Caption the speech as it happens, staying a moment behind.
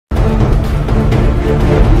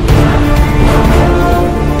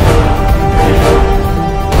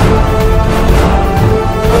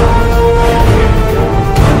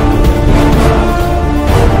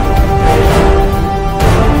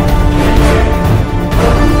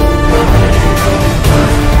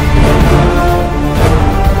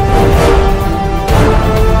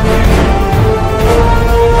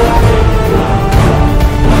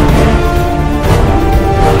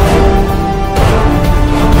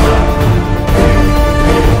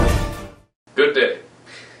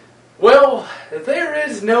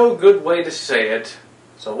is no good way to say it,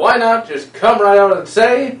 so why not just come right out and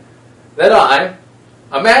say that I,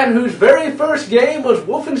 a man whose very first game was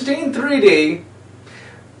Wolfenstein 3D,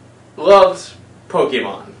 loves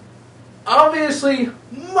Pokemon. Obviously,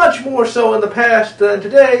 much more so in the past than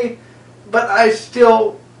today, but I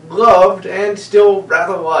still loved and still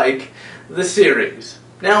rather like the series.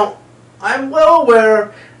 Now, I'm well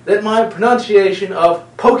aware that my pronunciation of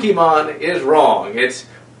Pokemon is wrong. It's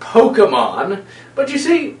Pokemon, but you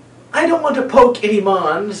see, I don't want to poke any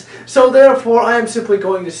mons, so therefore I am simply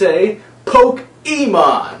going to say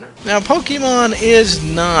Pokemon. Now, Pokemon is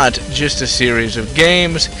not just a series of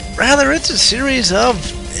games, rather it's a series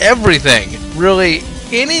of everything. Really,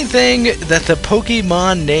 anything that the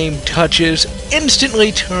Pokemon name touches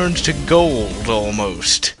instantly turns to gold,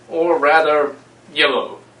 almost. Or rather,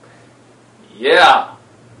 yellow. Yeah,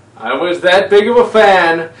 I was that big of a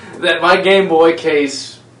fan that my Game Boy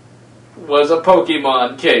case was a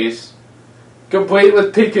Pokemon case, complete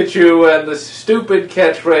with Pikachu and the stupid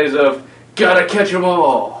catchphrase of, "Gotta catch 'em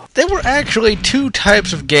all." There were actually two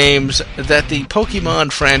types of games that the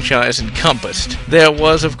Pokemon franchise encompassed. There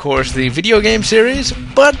was, of course, the video game series,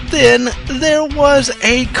 but then there was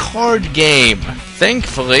a card game.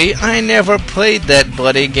 Thankfully, I never played that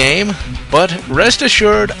bloody game, but rest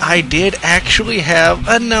assured, I did actually have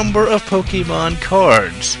a number of Pokemon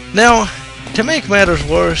cards. Now, to make matters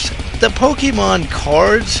worse, the Pokemon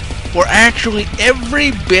cards were actually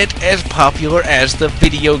every bit as popular as the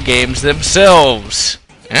video games themselves.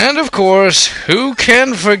 And of course, who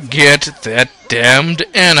can forget that damned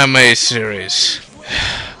anime series?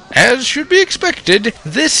 As should be expected,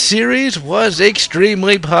 this series was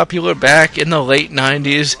extremely popular back in the late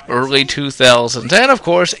 90s, early 2000s, and of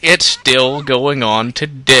course, it's still going on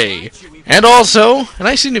today. And also, and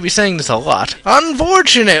I seem to be saying this a lot,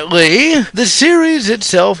 unfortunately, the series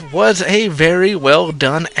itself was a very well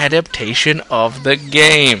done adaptation of the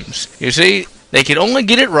games. You see, they could only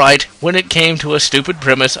get it right when it came to a stupid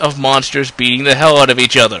premise of monsters beating the hell out of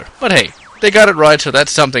each other. But hey, they got it right, so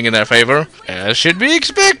that's something in their favor. As should be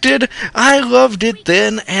expected, I loved it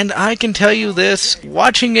then, and I can tell you this,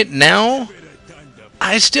 watching it now,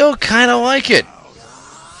 I still kinda like it.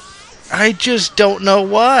 I just don't know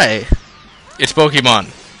why. It's Pokemon.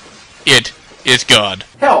 It is God.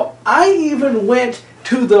 Hell, I even went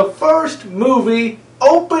to the first movie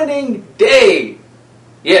opening day.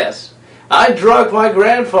 Yes, I drugged my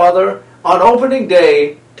grandfather on opening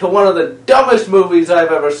day to one of the dumbest movies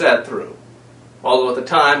I've ever sat through. Although at the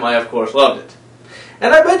time, I of course loved it.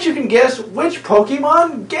 And I bet you can guess which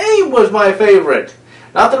Pokemon game was my favorite.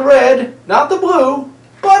 Not the red, not the blue,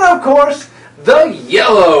 but of course, the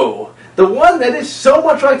yellow. The one that is so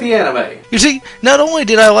much like the anime. You see, not only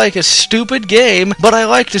did I like a stupid game, but I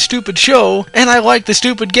liked a stupid show, and I liked the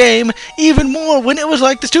stupid game even more when it was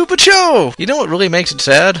like the stupid show. You know what really makes it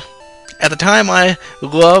sad? At the time I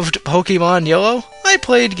loved Pokemon Yellow, I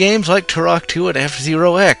played games like Turok 2 and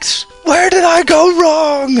F-Zero X. Where did I go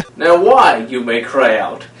wrong? Now why, you may cry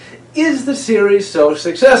out, is the series so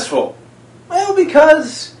successful? Well,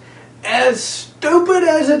 because, as stupid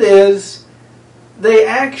as it is, they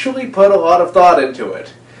actually put a lot of thought into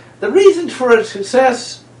it. The reason for its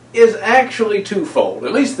success is actually twofold,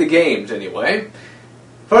 at least the games anyway.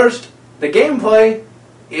 First, the gameplay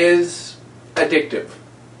is addictive.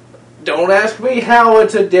 Don't ask me how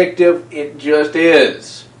it's addictive, it just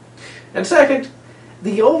is. And second,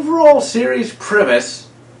 the overall series premise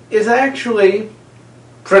is actually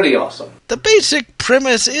pretty awesome. The basic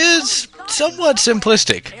premise is somewhat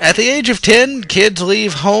simplistic. At the age of 10, kids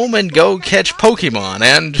leave home and go catch Pokemon,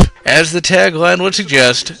 and as the tagline would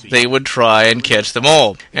suggest, they would try and catch them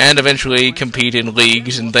all, and eventually compete in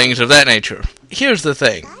leagues and things of that nature. Here's the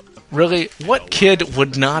thing. Really, what kid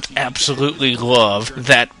would not absolutely love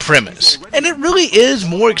that premise? And it really is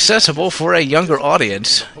more accessible for a younger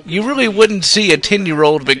audience. You really wouldn't see a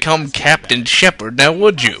 10-year-old become Captain Shepard, now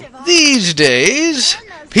would you? These days,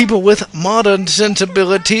 people with modern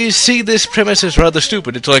sensibilities see this premise as rather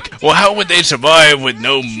stupid. It's like, well, how would they survive with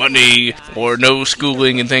no money or no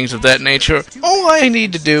schooling and things of that nature? All I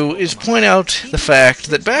need to do is point out the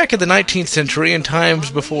fact that back in the 19th century and times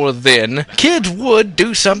before then, kids would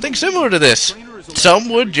do something similar to this. Some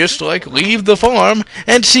would just, leave the farm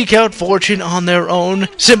and seek out fortune on their own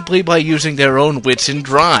simply by using their own wits and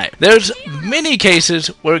drive. There's many cases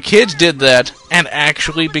where kids did that and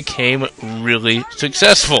actually became really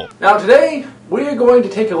successful. Now today, we are going to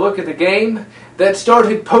take a look at the game that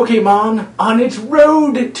started Pokemon on its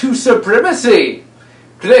road to supremacy.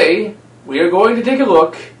 Today, we are going to take a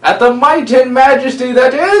look at the might and majesty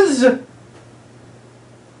that is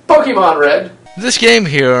Pokemon Red. This game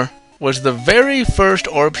here was the very first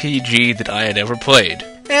RPG that I had ever played.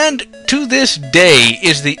 And to this day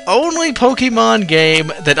is the only Pokemon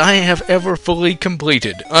game that I have ever fully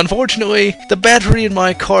completed. Unfortunately, the battery in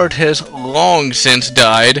my cart has long since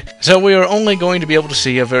died, so we are only going to be able to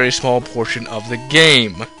see a very small portion of the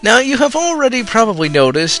game. Now, you have already probably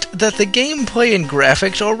noticed that the gameplay and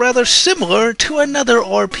graphics are rather similar to another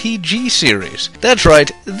RPG series. That's right,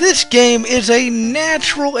 this game is a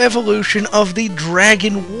natural evolution of the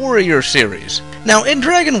Dragon Warrior series. Now, in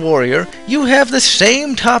Dragon Warrior, you have the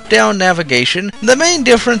same top-down navigation. The main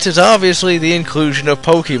difference is obviously the inclusion of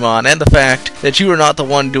Pokemon and the fact that you are not the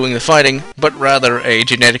one doing the fighting, but rather a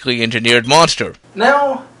genetically engineered monster.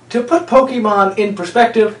 Now, to put Pokemon in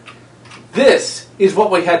perspective, this is what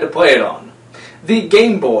we had to play it on. The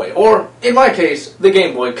Game Boy, or in my case, the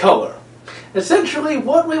Game Boy Color. Essentially,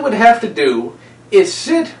 what we would have to do is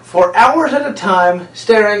sit for hours at a time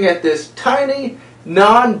staring at this tiny,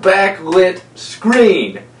 non-backlit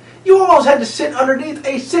screen. You almost had to sit underneath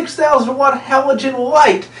a 6,000 watt halogen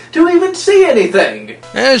light to even see anything.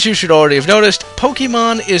 As you should already have noticed,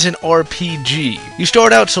 Pokemon is an RPG. You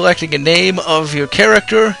start out selecting a name of your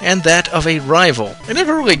character and that of a rival. I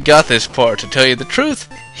never really got this part, to tell you the truth.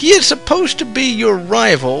 He is supposed to be your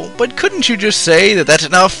rival, but couldn't you just say that that's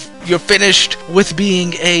enough? You're finished with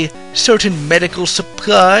being a certain medical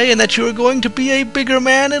supply and that you're going to be a bigger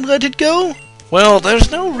man and let it go? Well,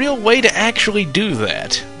 there's no real way to actually do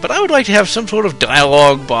that, but I would like to have some sort of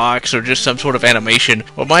dialogue box or just some sort of animation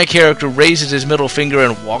where my character raises his middle finger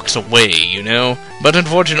and walks away, you know? But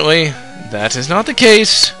unfortunately, that is not the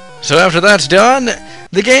case. So after that's done,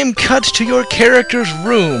 the game cuts to your character's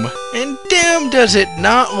room, and damn does it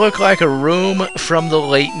not look like a room from the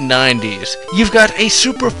late 90s. You've got a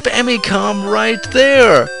Super Famicom right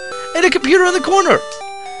there, and a computer in the corner.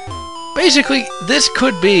 Basically, this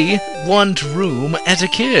could be one's room as a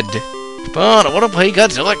kid. But I want to play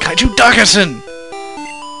Godzilla Kaiju Dakasan!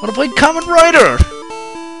 I want to play Kamen Rider!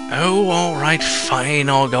 Oh, alright, fine,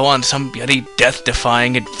 I'll go on some bloody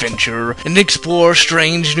death-defying adventure and explore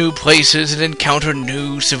strange new places and encounter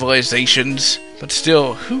new civilizations. But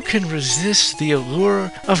still, who can resist the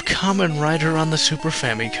allure of Kamen Rider on the Super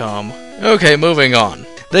Famicom? Okay, moving on.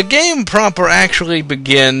 The game proper actually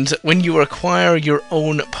begins when you acquire your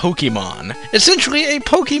own Pokemon. Essentially, a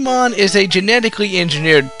Pokemon is a genetically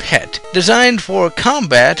engineered pet designed for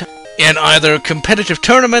combat in either competitive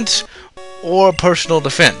tournaments or personal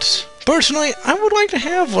defense. Personally, I would like to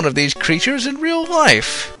have one of these creatures in real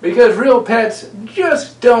life. Because real pets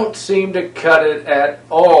just don't seem to cut it at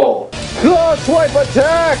all. Claw swipe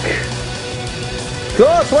attack!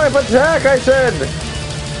 Claw swipe attack, I said!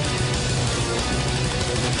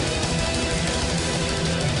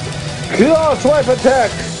 Claw swipe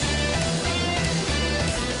attack!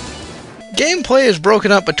 Gameplay is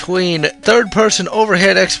broken up between third-person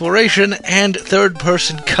overhead exploration and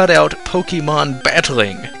third-person cutout Pokemon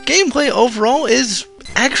battling. Gameplay overall is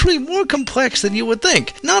actually more complex than you would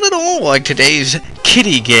think. Not at all like today's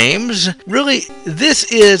kiddie games. Really,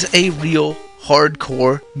 this is a real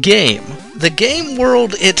hardcore game. The game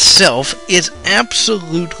world itself is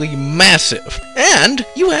absolutely massive, and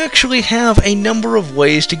you actually have a number of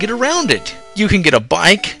ways to get around it. You can get a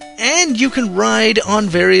bike, and you can ride on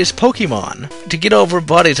various Pokemon. To get over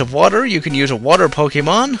bodies of water, you can use a water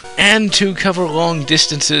Pokemon, and to cover long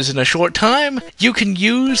distances in a short time, you can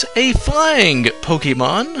use a flying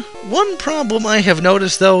Pokemon. One problem I have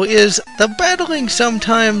noticed, though, is the battling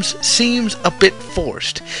sometimes seems a bit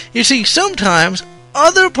forced. You see, sometimes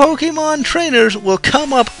other Pokemon trainers will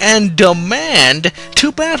come up and demand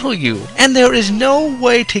to battle you, and there is no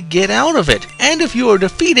way to get out of it. And if you are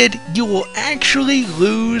defeated, you will actually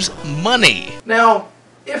lose money. Now,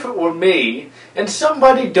 if it were me, and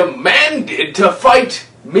somebody demanded to fight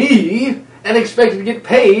me, and expected to get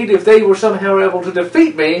paid if they were somehow able to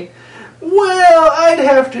defeat me, well, I'd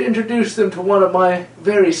have to introduce them to one of my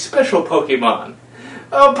very special Pokemon.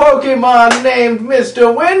 A Pokemon named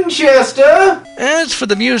Mr. Winchester! As for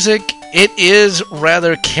the music, it is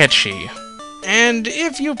rather catchy. And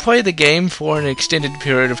if you play the game for an extended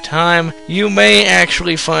period of time, you may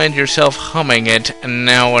actually find yourself humming it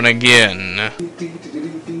now and again.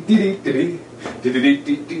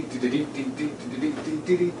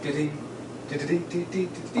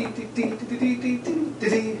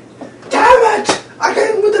 Damn it!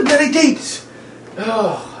 Again with the bloody deets!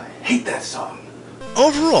 Oh, I hate that song.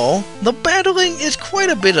 Overall, the battling is quite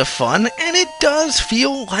a bit of fun, and it does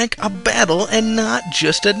feel like a battle and not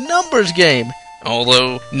just a numbers game.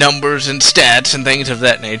 Although numbers and stats and things of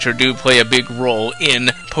that nature do play a big role in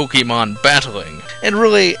Pokemon battling. And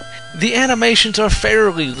really, the animations are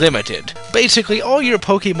fairly limited. Basically, all your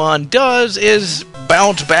Pokemon does is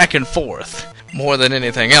bounce back and forth, more than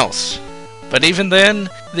anything else. But even then,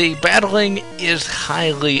 the battling is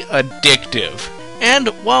highly addictive. And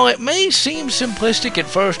while it may seem simplistic at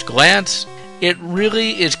first glance, it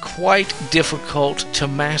really is quite difficult to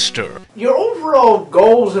master. Your overall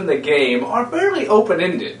goals in the game are fairly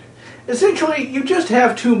open-ended. Essentially, you just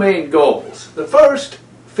have two main goals. The first,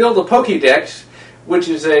 fill the Pokédex, which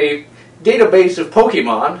is a database of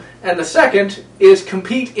Pokemon, and the second is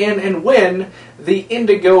compete in and win the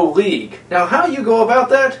Indigo League. Now, how you go about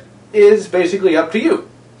that is basically up to you.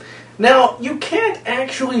 Now, you can't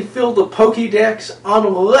actually fill the Pokédex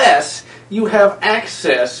unless you have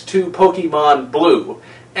access to Pokemon Blue,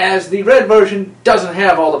 as the red version doesn't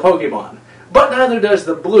have all the Pokemon. But neither does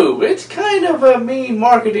the blue. It's kind of a mean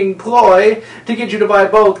marketing ploy to get you to buy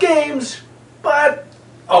both games, but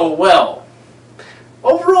oh well.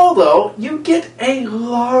 Overall, though, you get a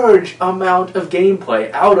large amount of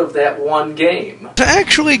gameplay out of that one game. To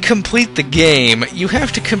actually complete the game, you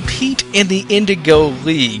have to compete in the Indigo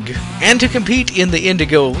League. And to compete in the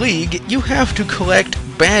Indigo League, you have to collect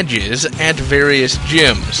badges at various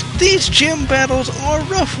gyms. These gym battles are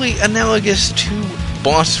roughly analogous to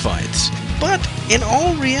boss fights. But in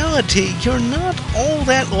all reality, you're not all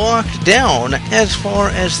that locked down as far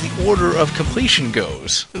as the order of completion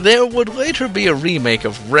goes. There would later be a remake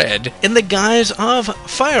of Red in the guise of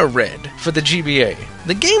Fire Red for the GBA.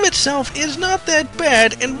 The game itself is not that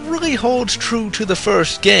bad and really holds true to the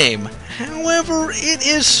first game. However, it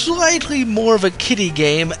is slightly more of a kiddie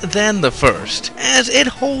game than the first, as it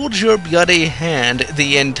holds your bloody hand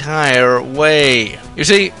the entire way. You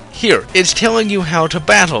see, here, it's telling you how to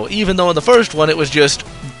battle, even though in the first one it was just,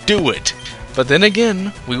 do it. But then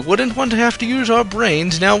again, we wouldn't want to have to use our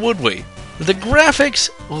brains now, would we? The graphics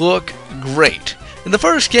look great. In the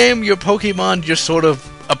first game, your Pokemon just sort of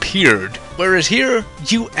appeared, whereas here,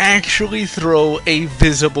 you actually throw a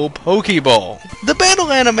visible Pokeball. The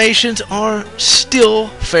battle animations are still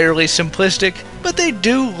fairly simplistic, but they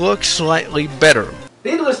do look slightly better.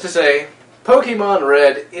 Needless to say, Pokemon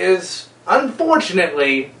Red is,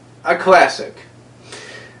 unfortunately, a classic.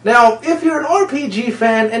 Now, if you're an RPG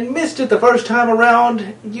fan and missed it the first time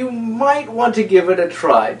around, you might want to give it a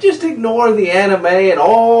try. Just ignore the anime and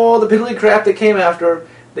all the piddly crap that came after.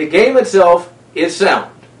 The game itself is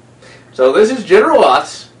sound. So this is General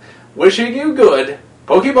Lotz, wishing you good,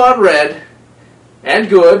 Pokemon Red, and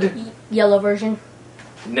good... Yellow version.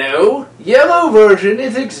 No, yellow version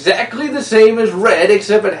is exactly the same as red,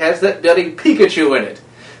 except it has that bloody Pikachu in it.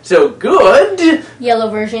 So good... Yellow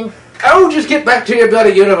version. Oh, just get back to your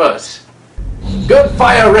bloody universe. Good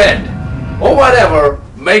Fire Red, or whatever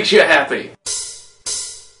makes you happy.